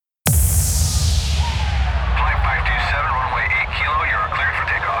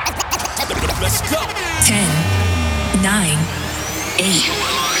Let's go. 10, 9, 8,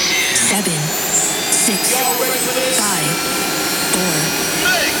 7, 6, 5, 4,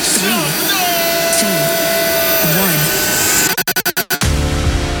 3, 2,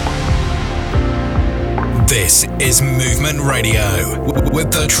 1. This is Movement Radio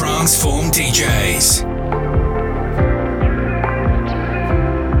with the Transform DJs.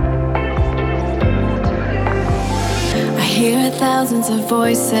 I hear thousands of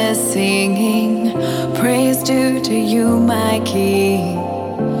voices singing praise due to you, my King.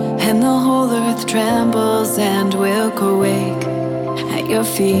 And the whole earth trembles and will awake at your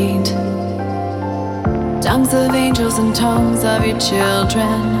feet. Tongues of angels and tongues of your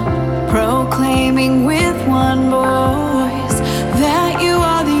children, proclaiming with one voice that you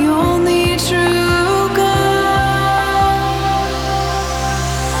are the only true God.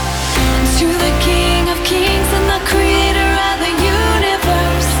 To the King of Kings and the Creator of the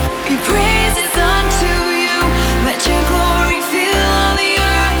universe, be praises unto you. Let your glory fill all the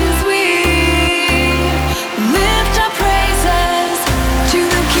earth as we lift our praises to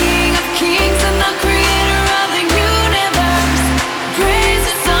the King of Kings and the Creator of the universe.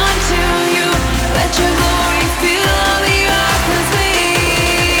 Praises unto you. Let your glory fill all the earth as we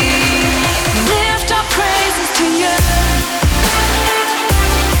lift our praises to you.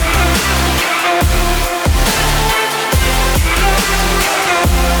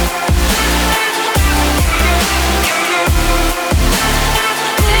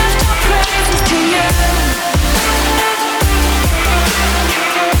 Lift our praises to you.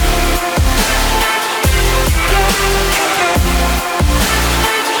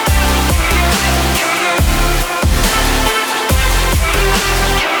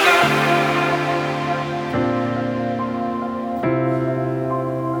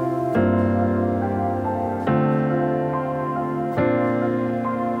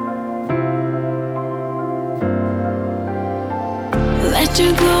 Let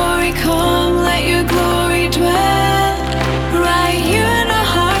your glory come, let your glory dwell right here in our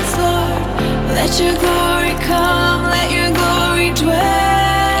hearts, Lord. Let your glory come, let your glory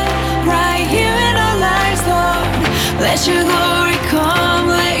dwell right here in our lives, Lord. Let your glory come,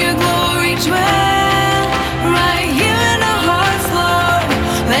 let your glory dwell right here in our hearts, Lord.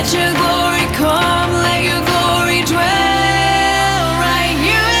 Let your glory come, let your glory dwell right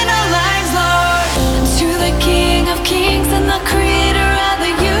here in our lives, Lord. To the King of Kings and the Creator of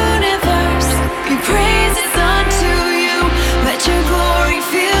the universe, be praises unto you. Let your glory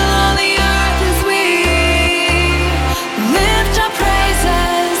fill all the earth as we lift our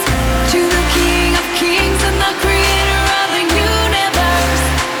praises to the King of Kings and the Creator of the universe.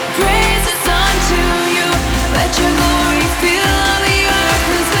 Praises unto you. Let your glory fill all the earth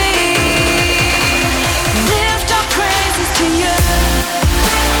as we lift our praises to you.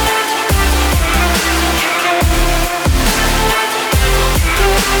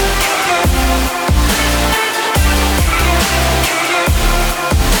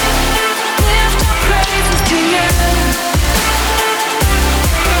 Lift our praises to you.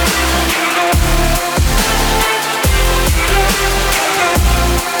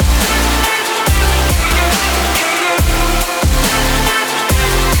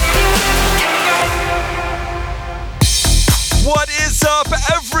 What is up,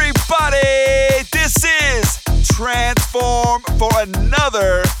 everybody? This is Transform for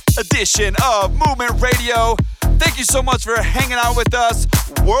another edition of Movement Radio. Thank you so much for hanging out with us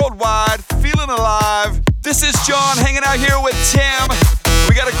worldwide, feeling alive. This is John hanging out here with Tim.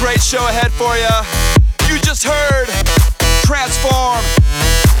 We got a great show ahead for you. You just heard Transform,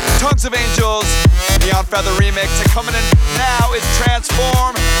 Tongues of Angels, Neon Feather remix. And coming in now is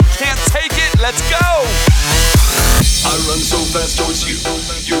Transform, Can't Take It. Let's go. I run so fast towards you.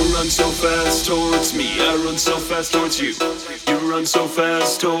 You run so fast towards me. I run so fast towards you. You run so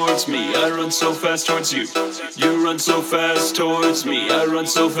fast towards me. I run so fast towards you. You run so fast towards me. I run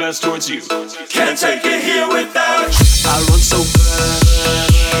so fast towards you. Can't take it here without you. I run so fast.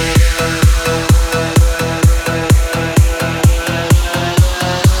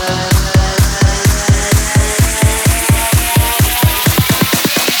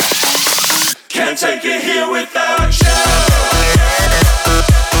 Can't take it here without you.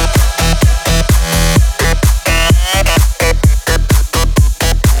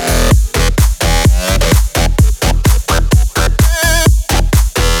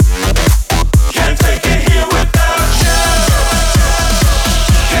 Can't take it here without you.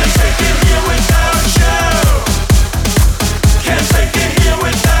 Can't take it here without you. Can't take it here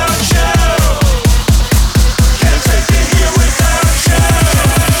without you. Can't take it here without you.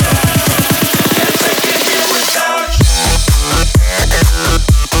 Can't take it here without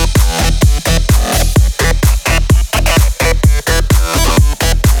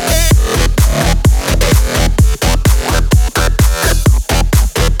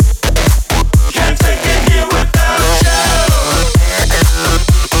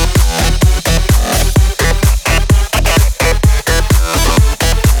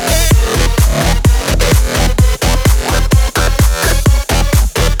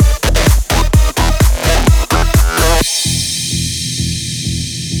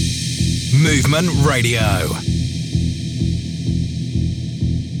Movement Radio.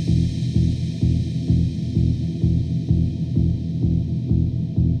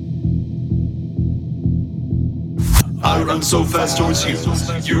 I run so fast towards you.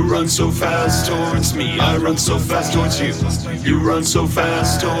 You run so fast towards me. I run so fast towards you. You run so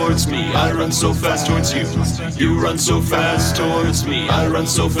fast towards me. I run so fast towards you. You run so fast towards me. I run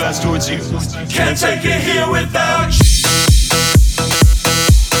so fast towards you. Can't take it here without you.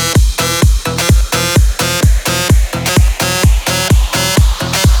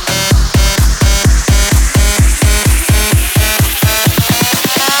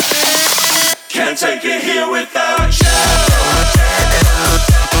 Can't take it here without you.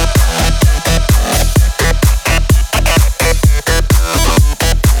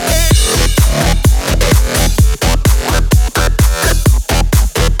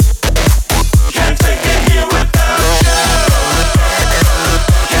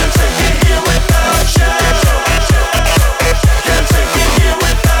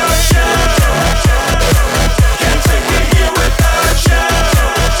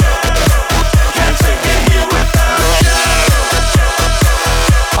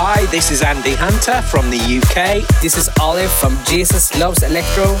 This is Andy Hunter from the UK. This is Olive from Jesus Loves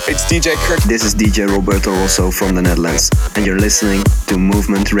Electro. It's DJ Kirk. This is DJ Roberto Rosso from the Netherlands, and you're listening to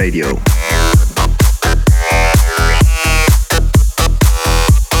Movement Radio.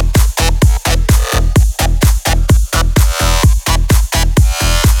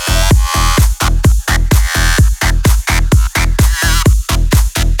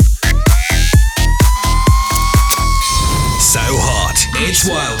 It's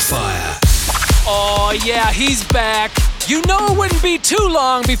Wildfire. Oh yeah, he's back. You know it wouldn't be too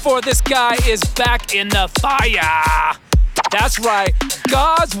long before this guy is back in the fire. That's right,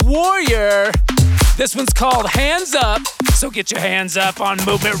 God's Warrior. This one's called Hands Up, so get your hands up on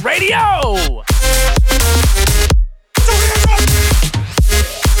Movement Radio.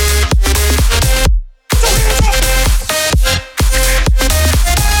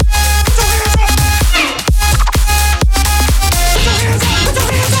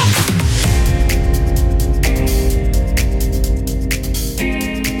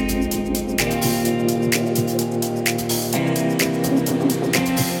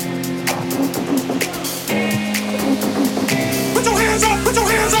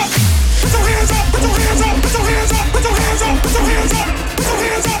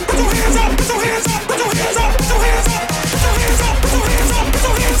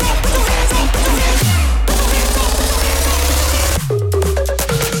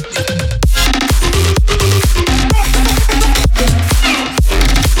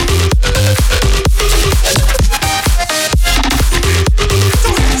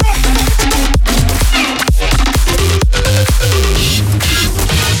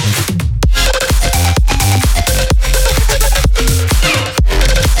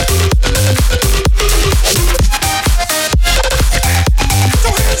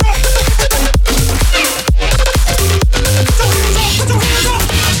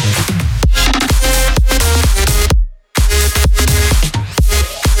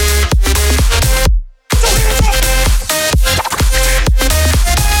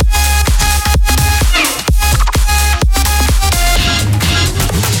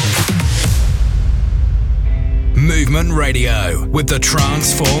 Radio with the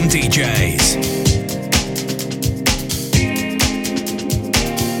Transform DJs.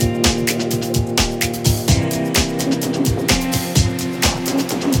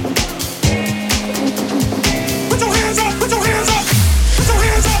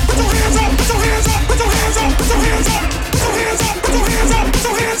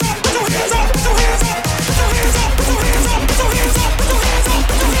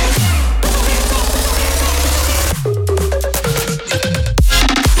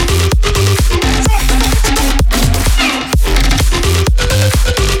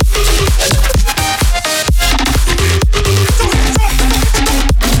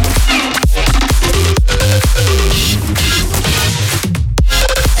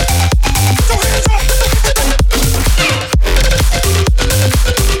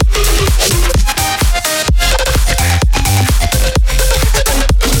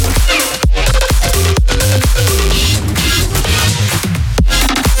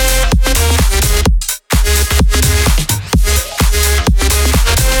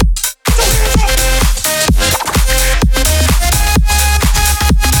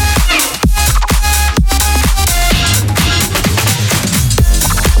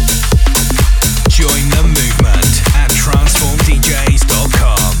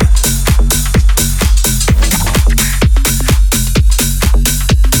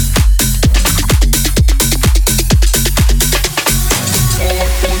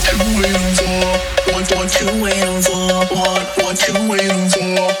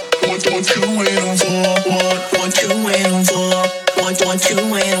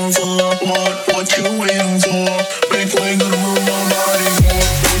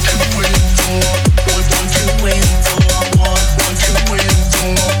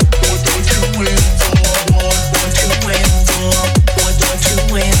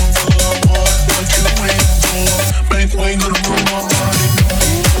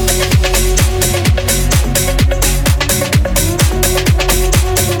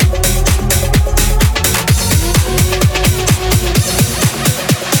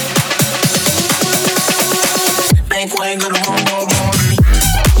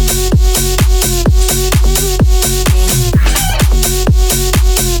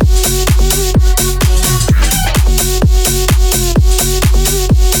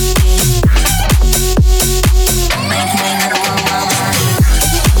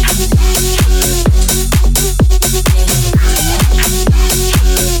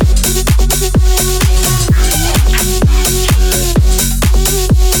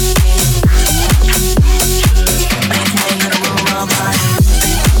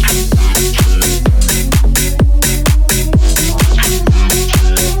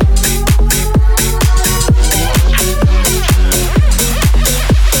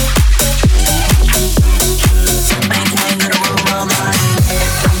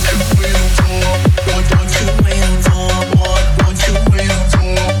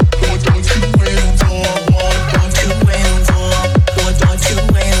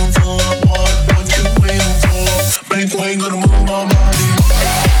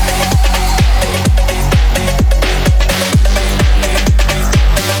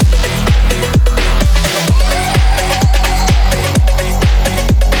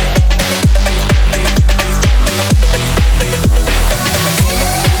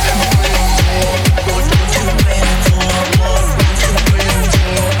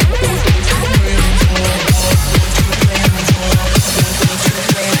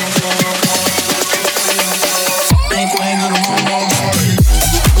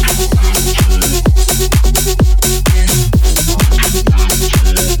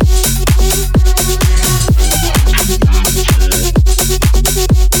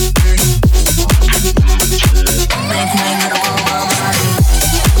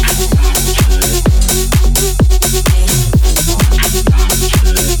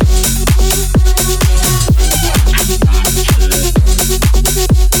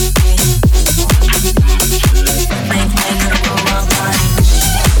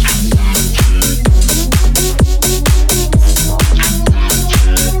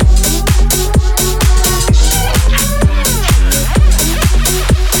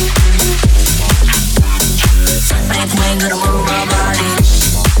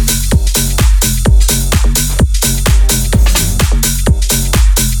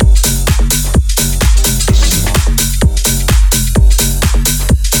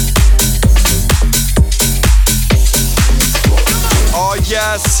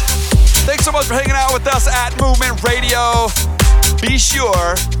 out with us at Movement Radio. Be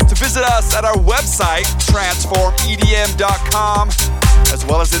sure to visit us at our website, transformedm.com, as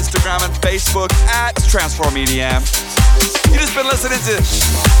well as Instagram and Facebook at transformedm. You just been listening to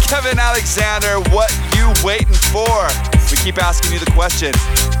Kevin Alexander, What You Waiting For? We keep asking you the question.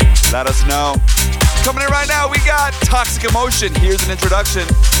 Let us know. Coming in right now, we got Toxic Emotion. Here's an introduction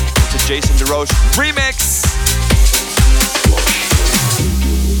to Jason DeRoche remix.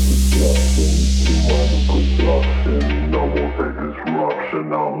 No more fake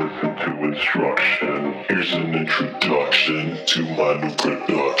disruption, I'll listen to instruction. Here's an introduction to my new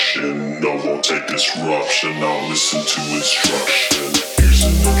production. No, won't take disruption, I'll listen to instruction. Here's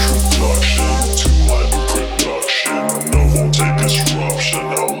an introduction to my new production. No, won't take disruption,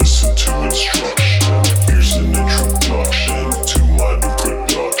 I'll listen to instruction. Here's an introduction to my new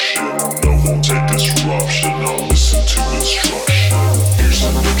production. No, won't take disruption, I'll listen to instruction. Here's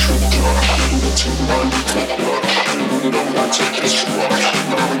an introduction to my new production. No, won't take disruption,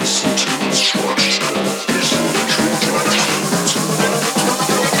 I'll listen to instruction. Here's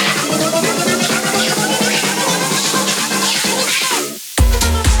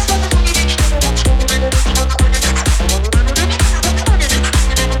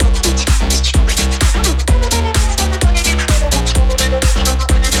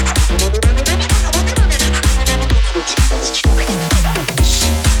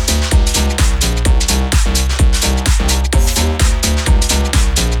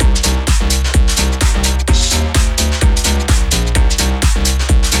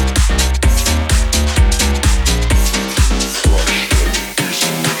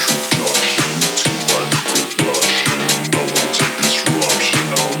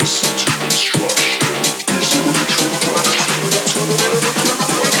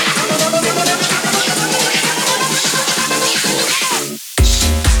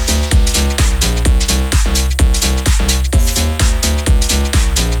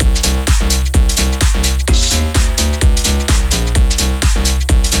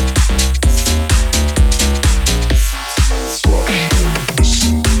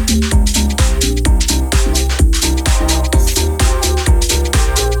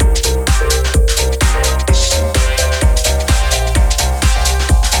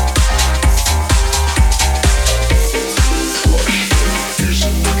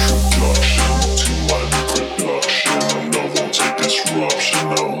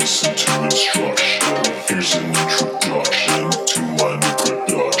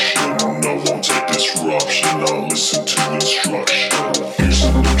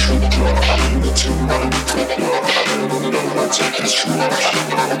an introduction to my new production. No, won't take disruption,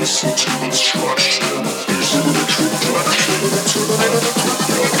 I'll listen to instruction.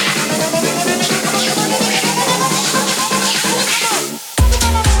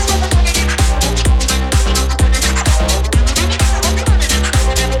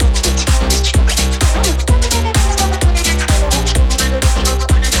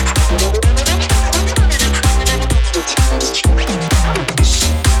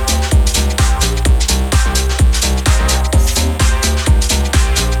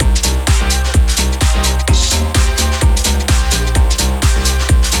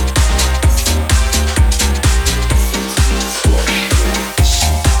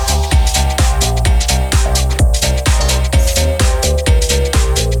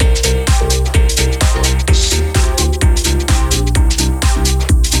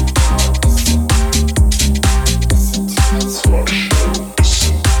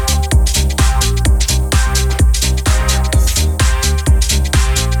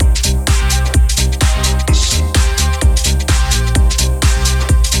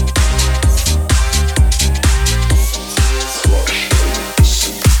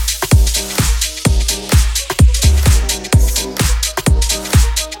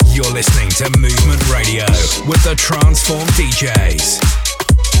 With the Transform DJs.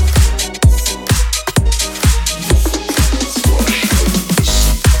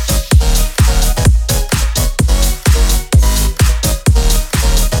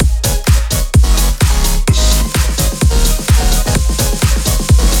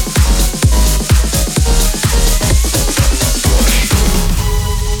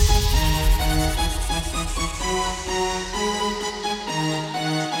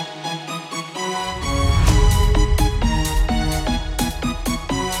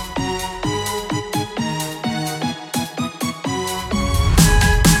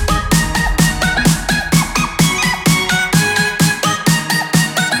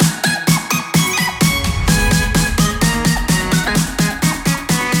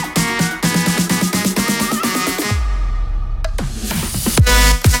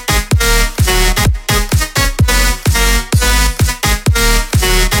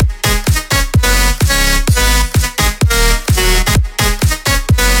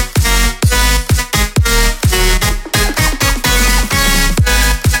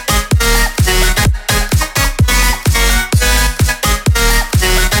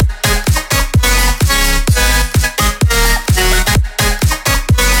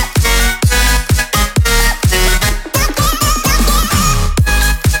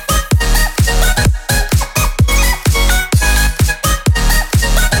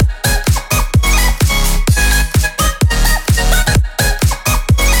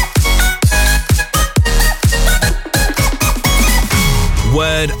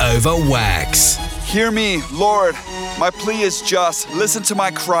 over wax. Hear me, Lord. My plea is just. Listen to my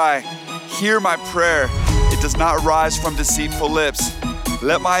cry. Hear my prayer. It does not rise from deceitful lips.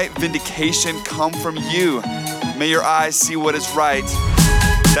 Let my vindication come from you. May your eyes see what is right.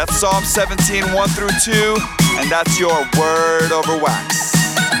 That's Psalm 17, 1-2, and that's your word over wax.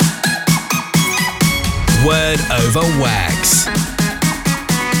 Word over wax.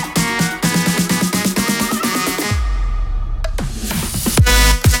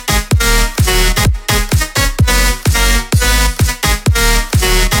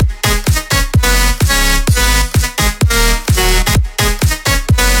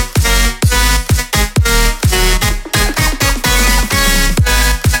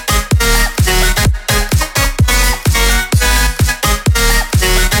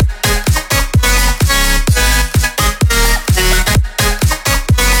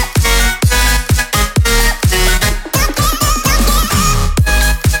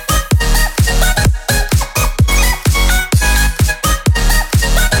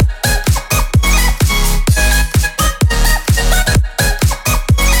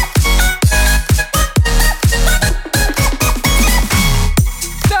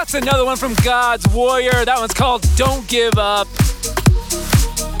 Another one from God's Warrior. That one's called Don't Give Up.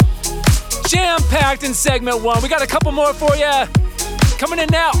 Jam-packed in segment 1. We got a couple more for you. Coming in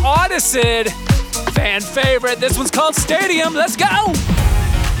now, Audicid. Fan favorite. This one's called Stadium. Let's go!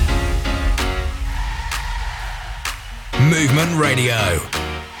 Movement Radio.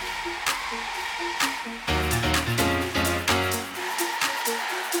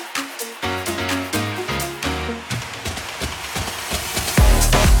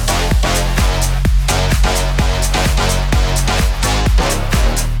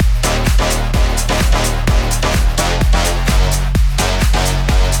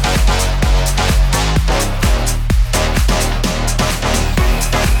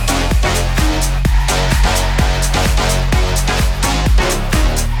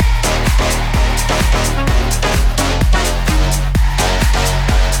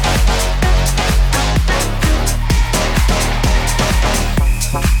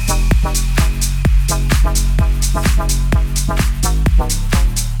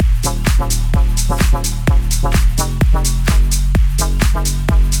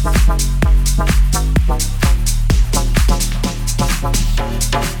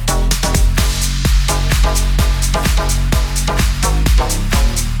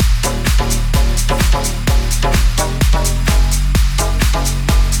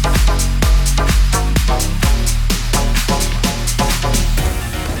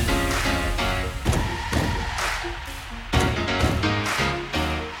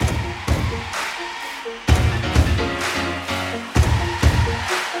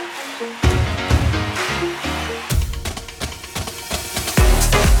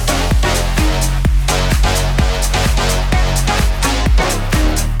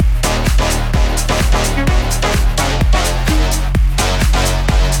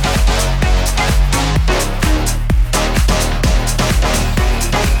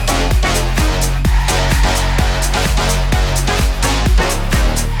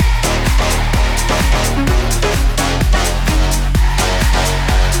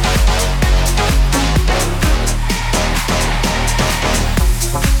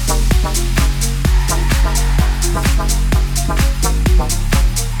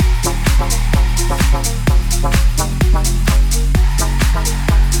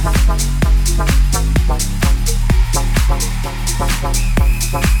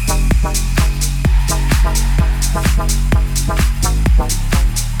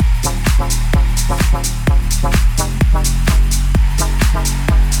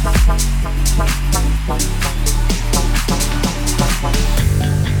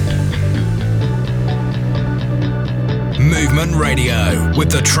 Movement Radio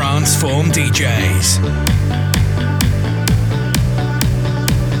with the Transform DJs.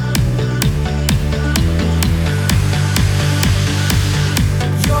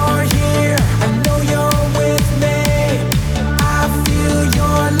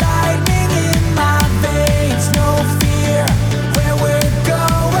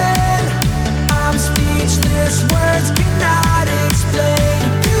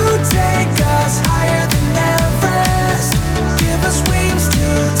 Wings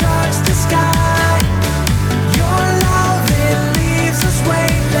to touch the sky.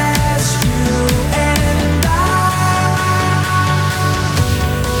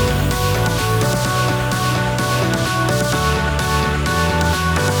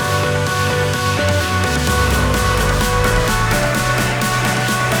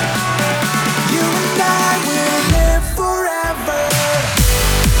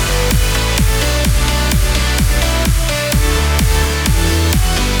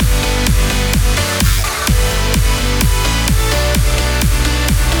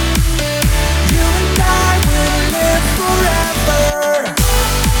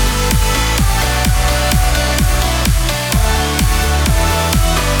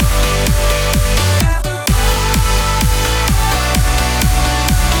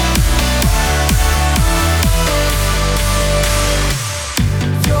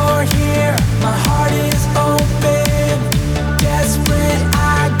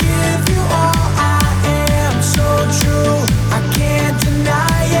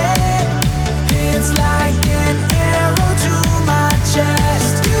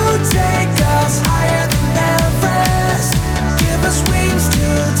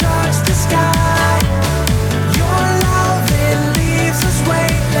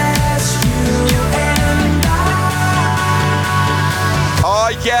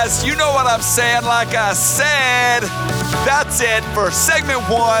 I'm saying, like I said, that's it for segment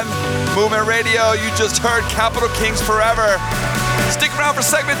 1, Movement Radio. You just heard Capital Kings Forever. Stick around for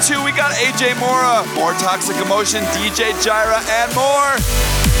segment 2. We got AJ Mora, more Toxic Emotion, DJ Gyra, and more.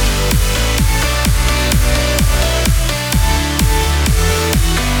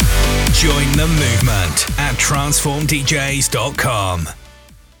 Join the movement at transformdjs.com.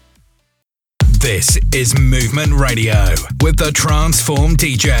 This is Movement Radio with the Transform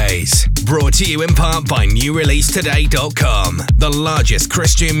DJs. Brought to you in part by NewReleaseToday.com, the largest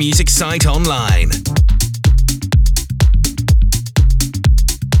Christian music site online.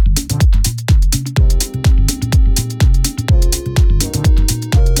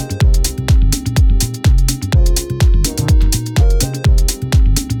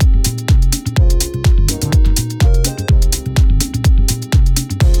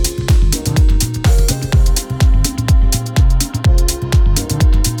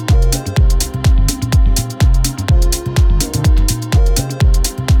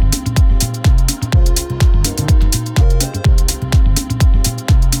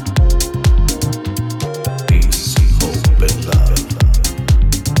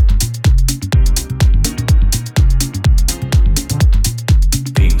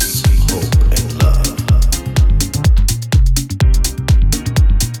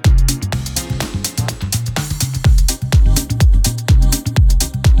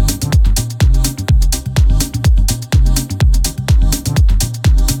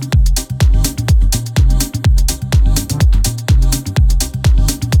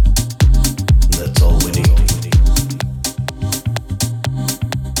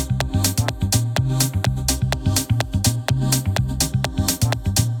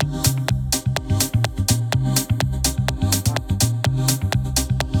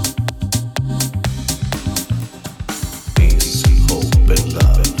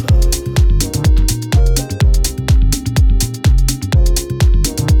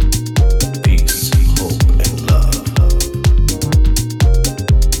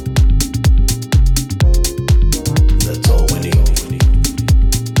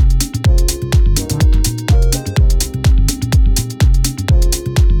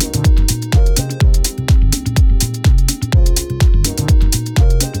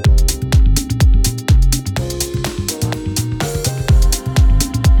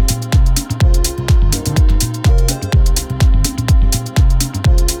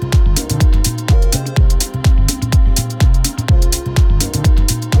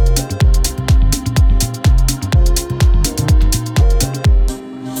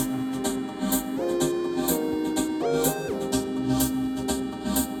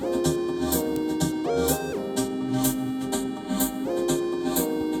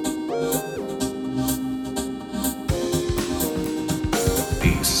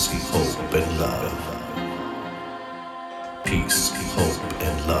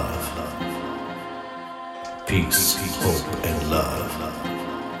 Peace, hope, and love.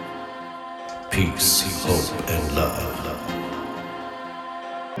 Peace, hope, and love.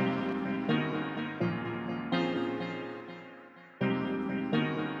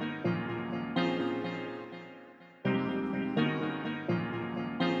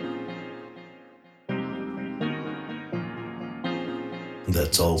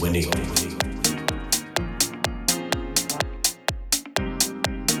 That's all we need.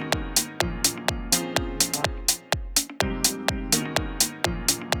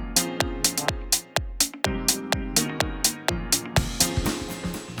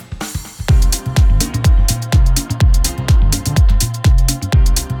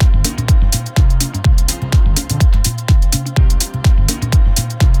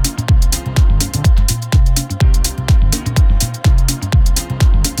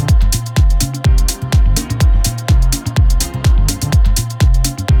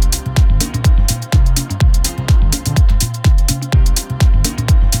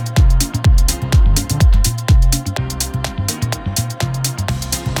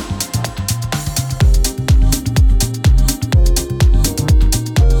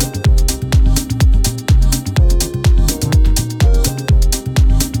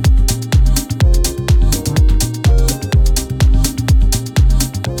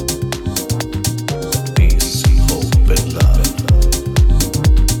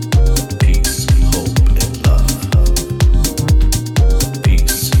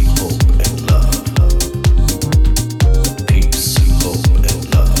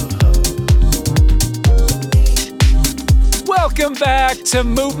 To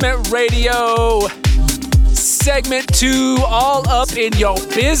Movement Radio, segment 2, all up in your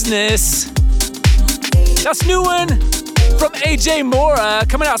business. That's new one. from AJ Mora,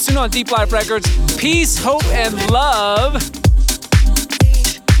 coming out soon on Deep Life Records. Peace, Hope, and Love.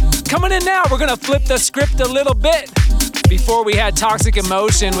 Coming in now, we're gonna flip the script a little bit. Before we had Toxic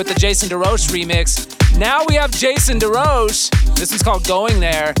Emotion with the Jason DeRoche remix. Now we have Jason DeRoche. This one's called Going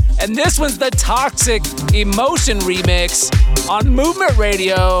There. And this one's the Toxic Emotion remix on Movement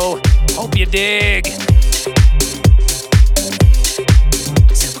Radio. Hope you dig.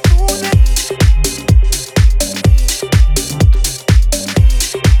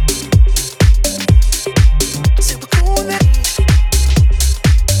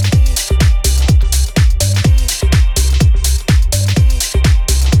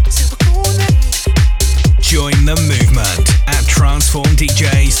 Join the movement at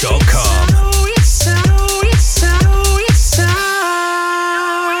transformdjs.com.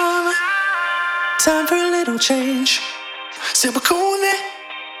 Time for a little change. Said we're cool there.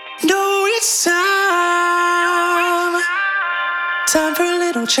 No, it's time. Time for a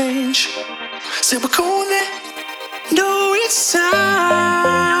little change. Said we're cool there. No, it's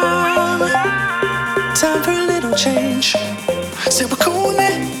time. Time for a little change. Said we're cool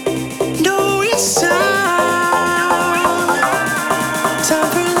there. No, it's time. Time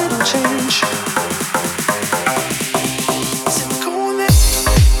for a little change. Said we're cool there.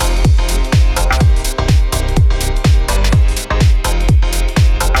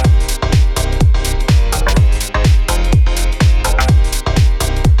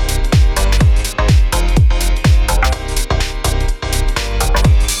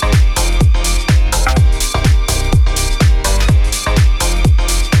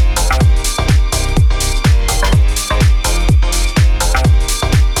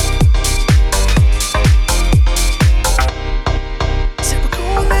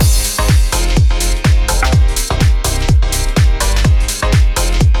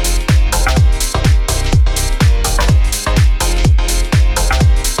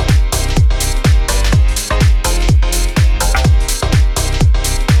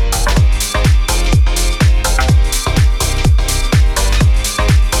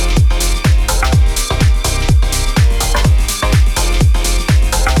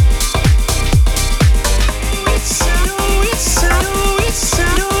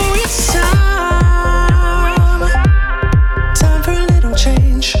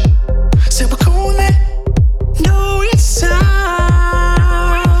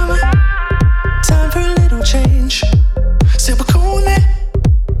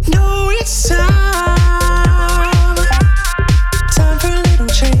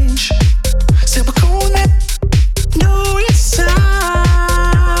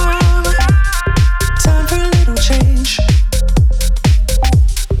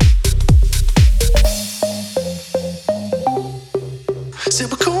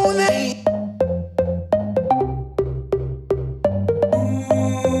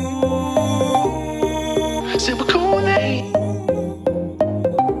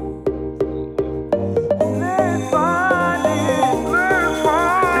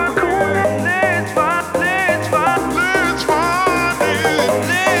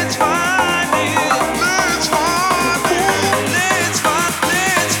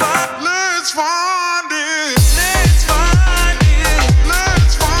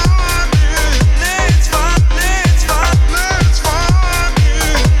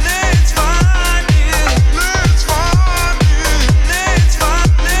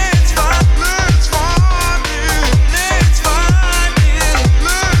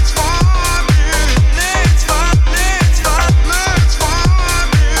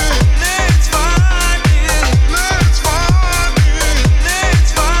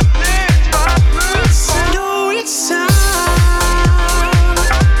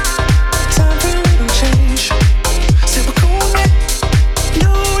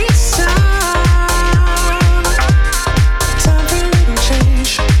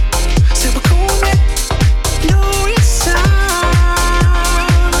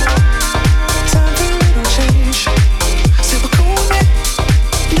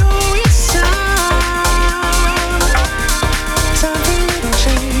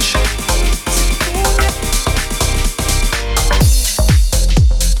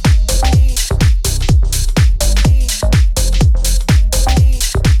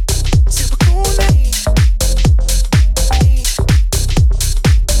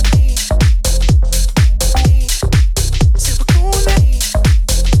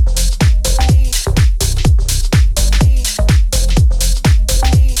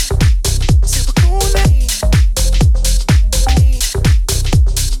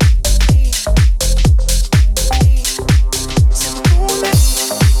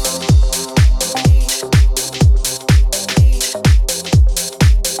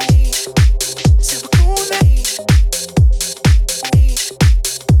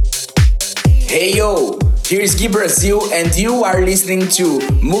 Hey yo, here is Gui Brazil and you are listening to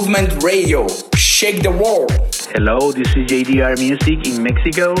Movement Radio. Shake the world. Hello, this is JDR Music in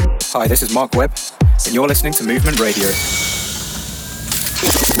Mexico. Hi, this is Mark Webb and you're listening to Movement Radio.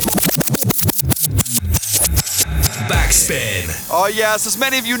 Backspin. Oh yes, as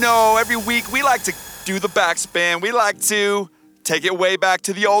many of you know, every week we like to do the backspin. We like to take it way back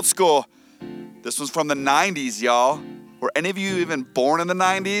to the old school. This one's from the 90s, y'all. Were any of you even born in the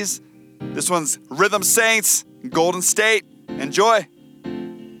 90s? This one's Rhythm Saints, Golden State. Enjoy.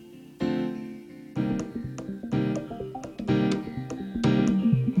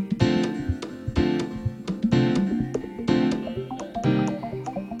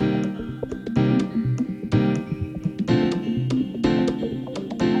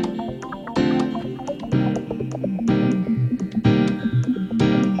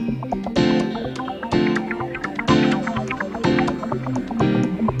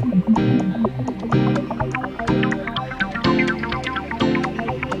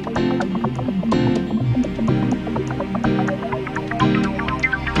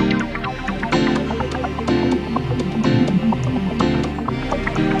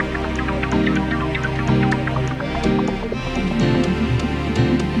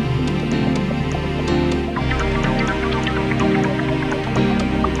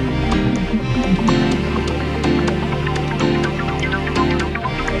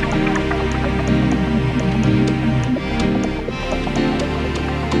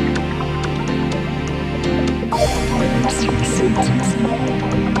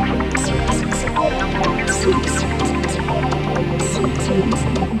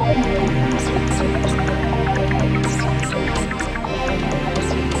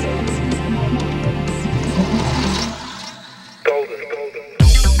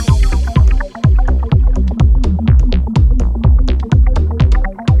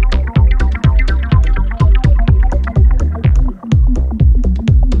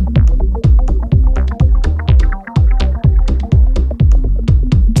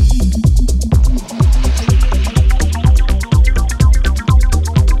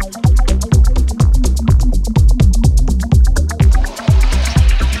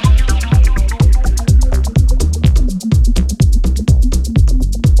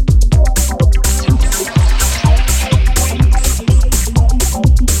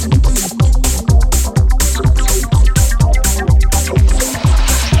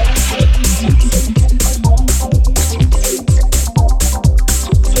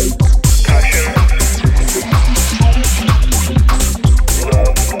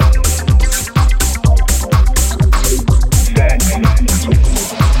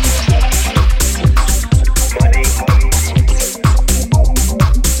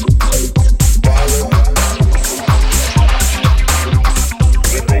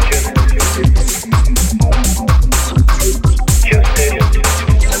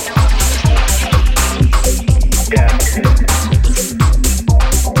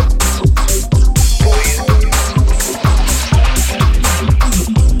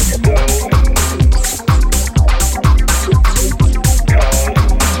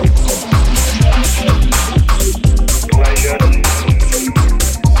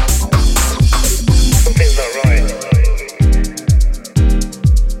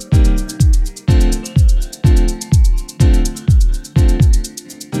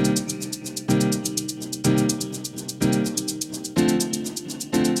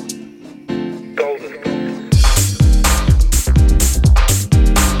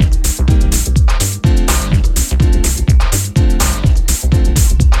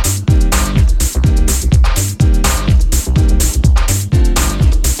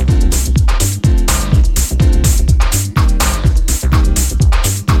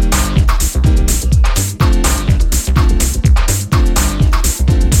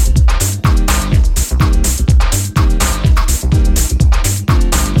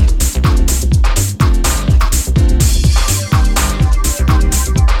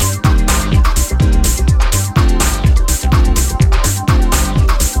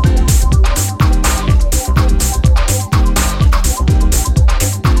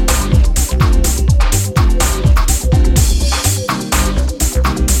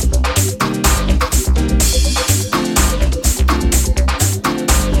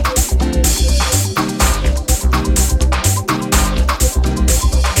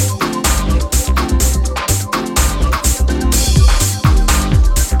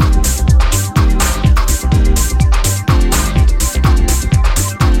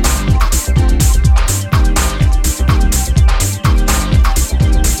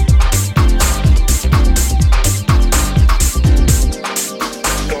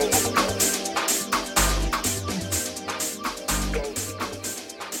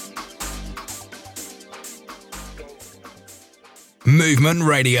 Movement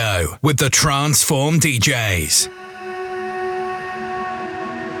Radio with the Transform DJs.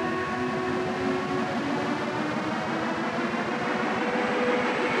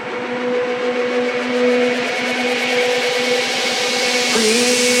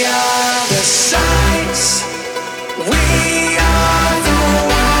 We are the signs. We are the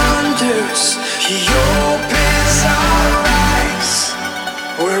wonders. He opens our eyes.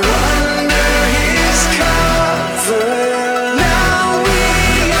 We're under his cover. Now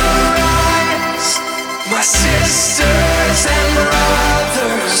we arise. My sisters and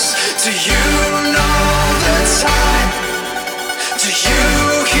brothers, do you know the time? Do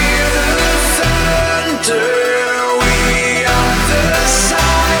you hear the thunder?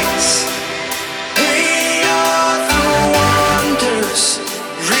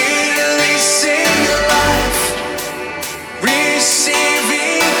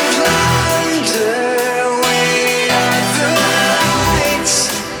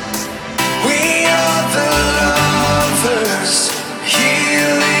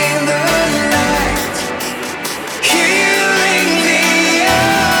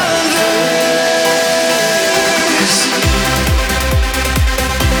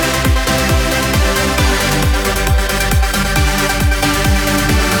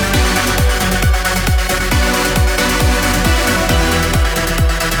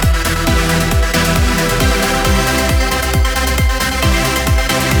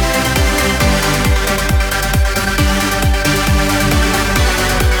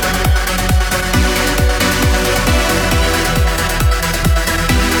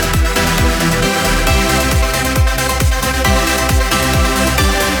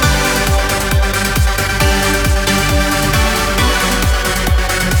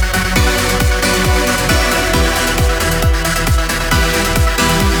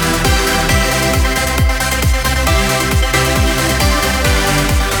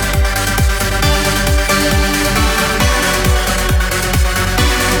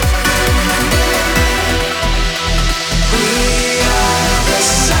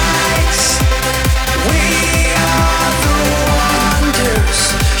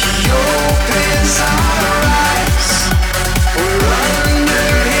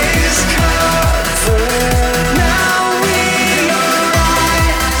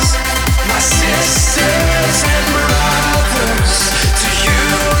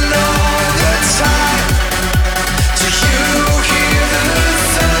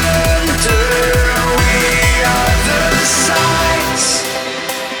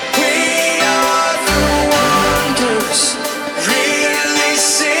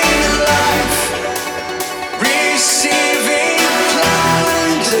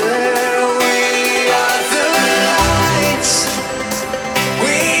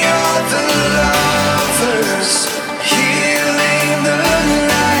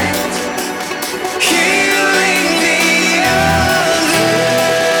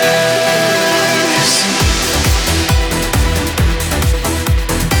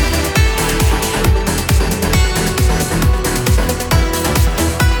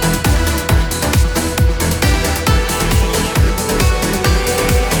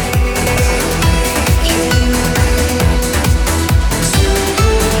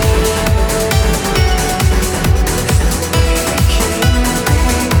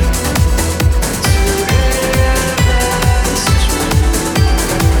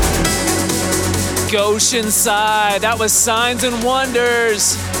 Oceanside. That was Signs and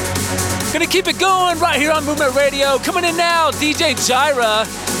Wonders. Gonna keep it going right here on Movement Radio. Coming in now, DJ Jireh.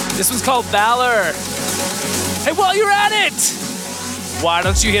 This one's called Valor. Hey, while you're at it, why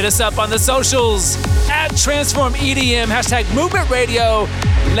don't you hit us up on the socials at Transform EDM, hashtag Movement Radio.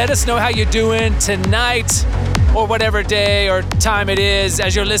 Let us know how you're doing tonight or whatever day or time it is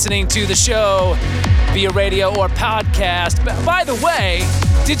as you're listening to the show via radio or podcast. By the way,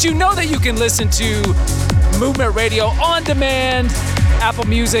 did you know that you can listen to Movement Radio on demand, Apple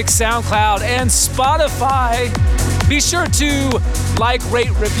Music, SoundCloud, and Spotify? Be sure to like,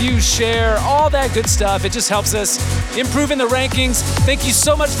 rate, review, share, all that good stuff. It just helps us improve in the rankings. Thank you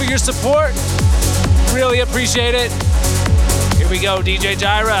so much for your support. Really appreciate it. Here we go, DJ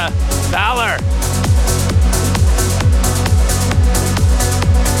Jireh, Valor.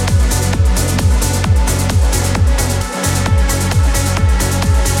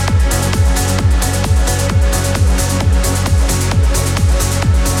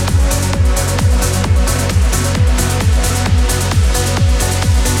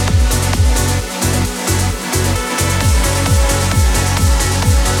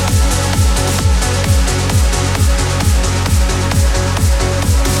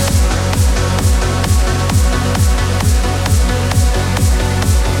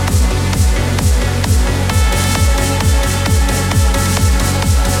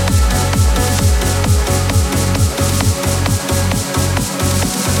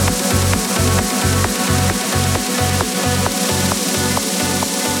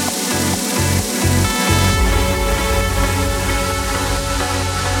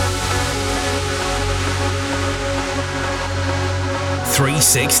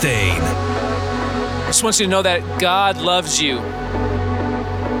 316. I just want you to know that God loves you.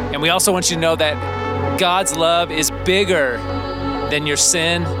 And we also want you to know that God's love is bigger than your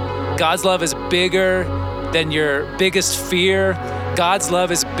sin. God's love is bigger than your biggest fear. God's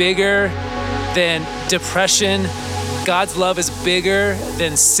love is bigger than depression. God's love is bigger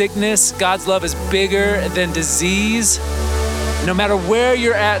than sickness. God's love is bigger than disease. No matter where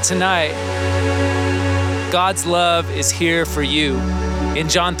you're at tonight, God's love is here for you. In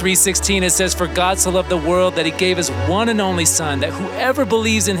John 3:16, it says, "For God so loved the world that he gave his one and only Son, that whoever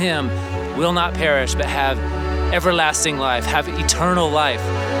believes in him will not perish, but have everlasting life, have eternal life."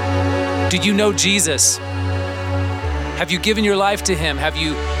 Do you know Jesus? Have you given your life to him? Have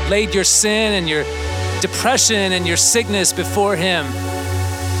you laid your sin and your depression and your sickness before him?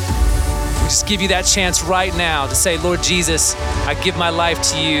 We just give you that chance right now to say, "Lord Jesus, I give my life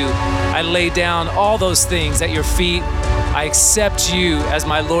to you. I lay down all those things at your feet. I accept you as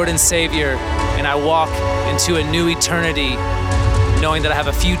my Lord and Savior, and I walk into a new eternity, knowing that I have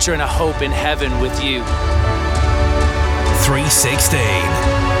a future and a hope in heaven with you." 316.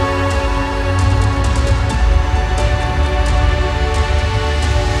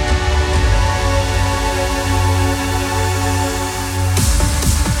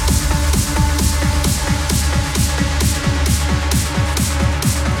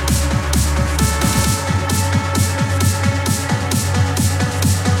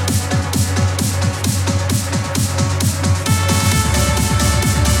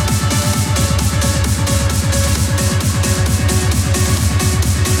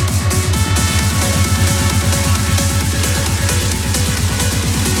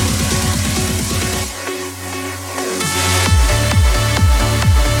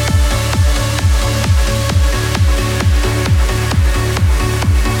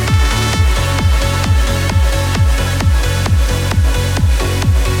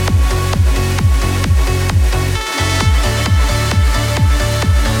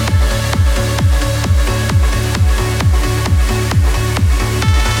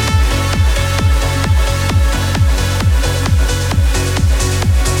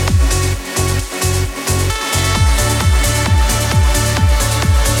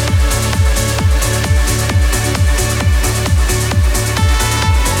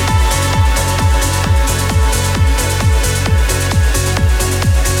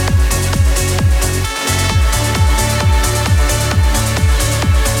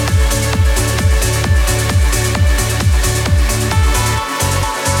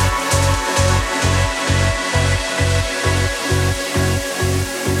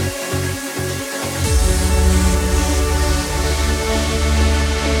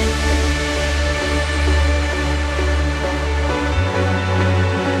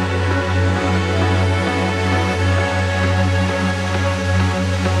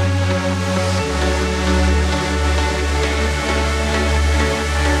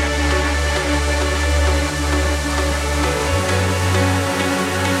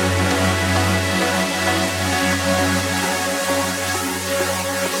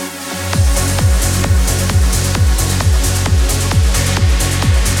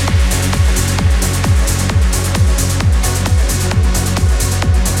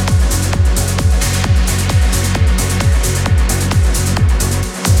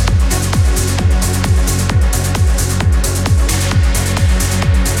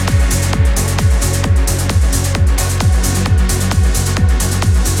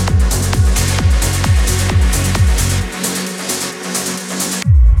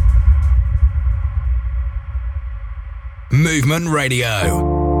 Movement Radio.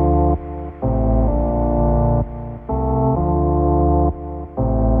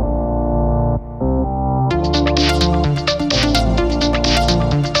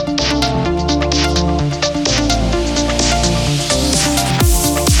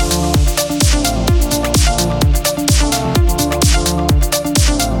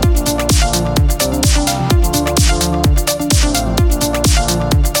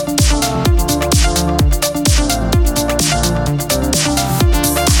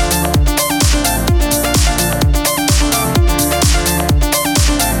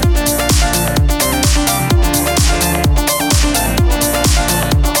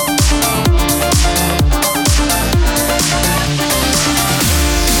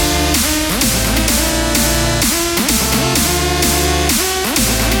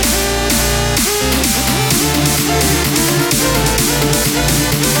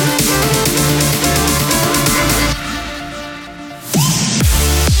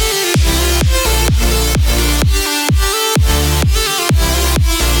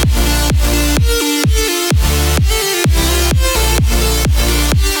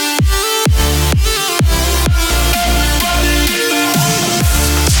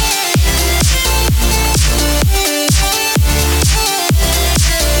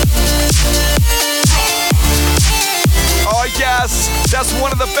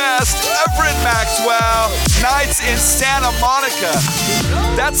 well. Nights in Santa Monica.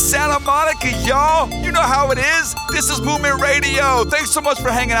 That's Santa Monica, y'all. You know how it is. This is Movement Radio. Thanks so much for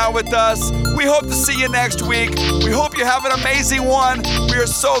hanging out with us. We hope to see you next week. We hope you have an amazing one. We are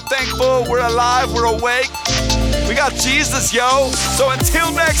so thankful. We're alive. We're awake. We got Jesus, yo. So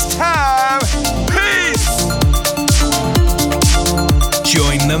until next time, peace.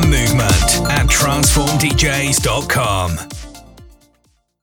 Join the movement at transformdjs.com.